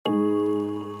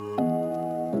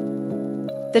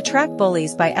The track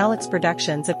Bullies by Alex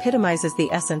Productions epitomizes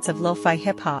the essence of lo-fi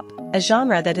hip-hop, a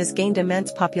genre that has gained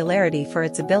immense popularity for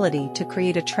its ability to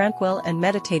create a tranquil and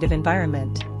meditative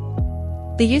environment.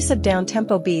 The use of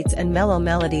down-tempo beats and mellow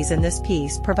melodies in this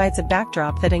piece provides a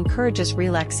backdrop that encourages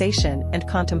relaxation and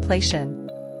contemplation.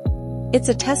 It's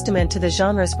a testament to the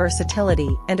genre's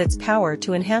versatility and its power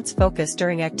to enhance focus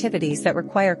during activities that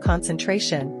require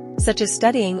concentration, such as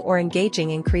studying or engaging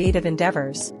in creative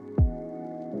endeavors.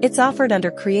 It's offered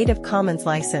under Creative Commons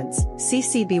license,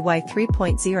 CC BY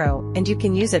 3.0, and you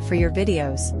can use it for your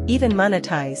videos, even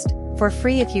monetized, for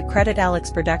free if you credit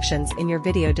Alex Productions in your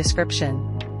video description.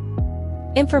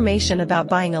 Information about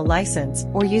buying a license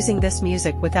or using this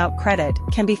music without credit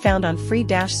can be found on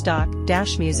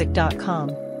free-stock-music.com.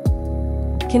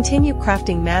 Continue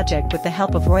crafting magic with the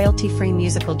help of royalty-free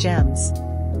musical gems.